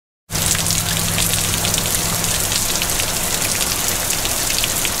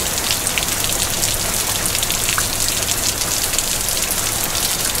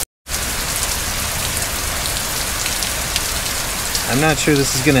I'm not sure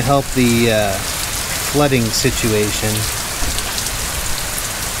this is going to help the flooding situation.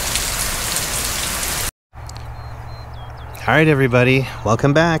 Alright everybody,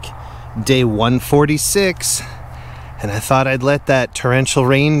 welcome back. Day 146. And I thought I'd let that torrential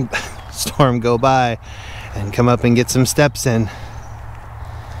rain storm go by and come up and get some steps in.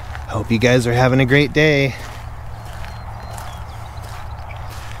 Hope you guys are having a great day.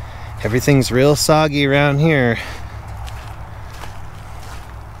 Everything's real soggy around here.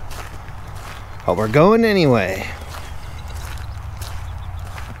 But we're going anyway.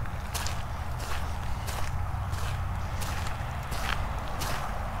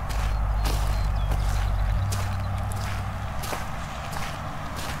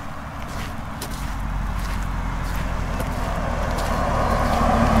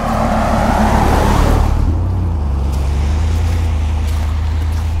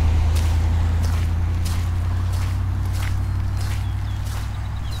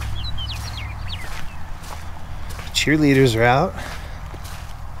 Cheerleaders are out.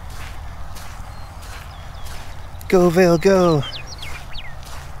 Go Vale, go!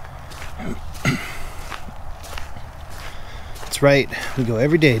 That's right, we go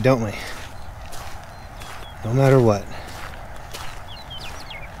every day, don't we? No matter what.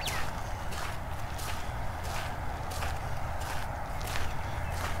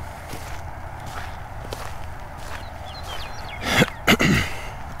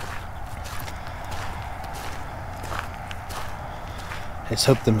 I just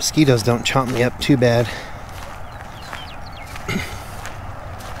hope the mosquitoes don't chomp me up too bad.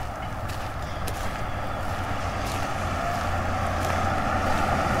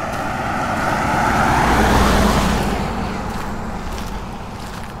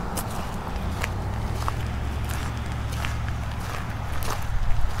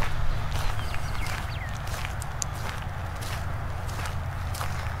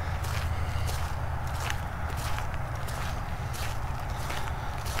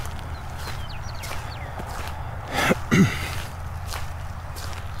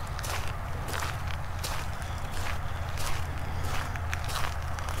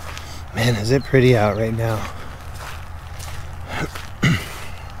 Man, is it pretty out right now.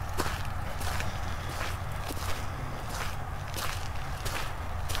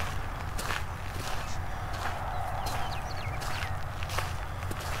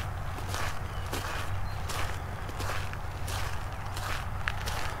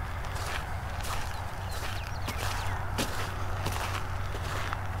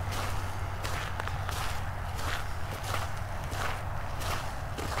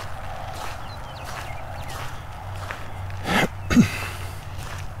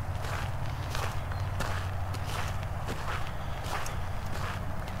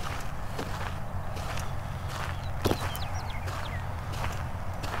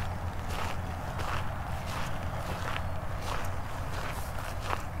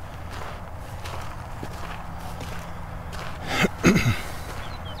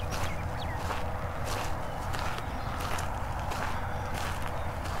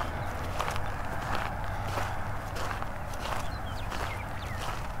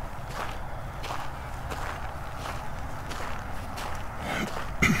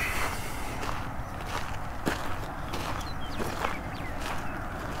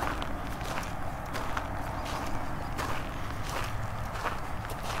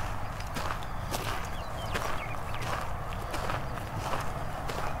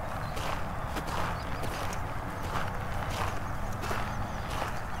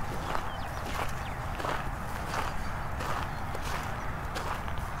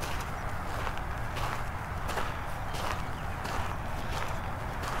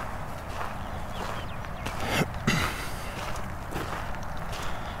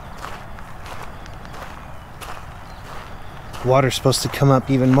 Water's supposed to come up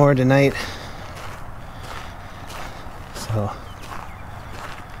even more tonight, so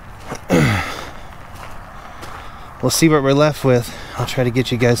we'll see what we're left with. I'll try to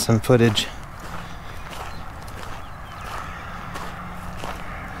get you guys some footage.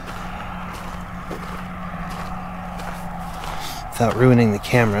 Without ruining the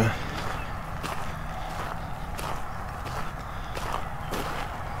camera.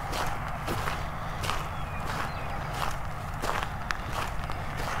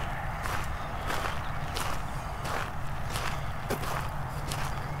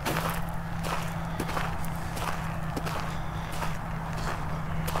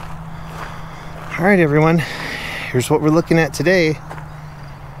 Alright everyone, here's what we're looking at today.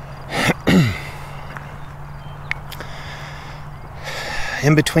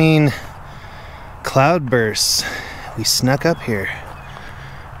 In between cloud bursts, we snuck up here.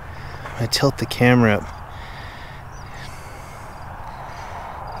 I tilt the camera up.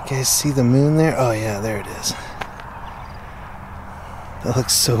 You guys see the moon there? Oh yeah, there it is. That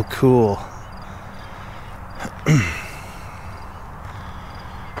looks so cool.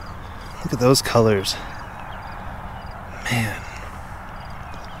 Look at those colors. Man.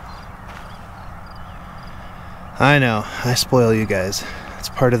 I know, I spoil you guys. It's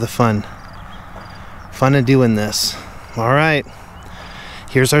part of the fun. Fun of doing this. Alright.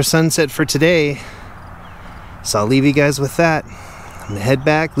 Here's our sunset for today. So I'll leave you guys with that. I'm gonna head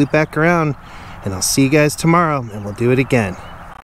back, loop back around, and I'll see you guys tomorrow, and we'll do it again.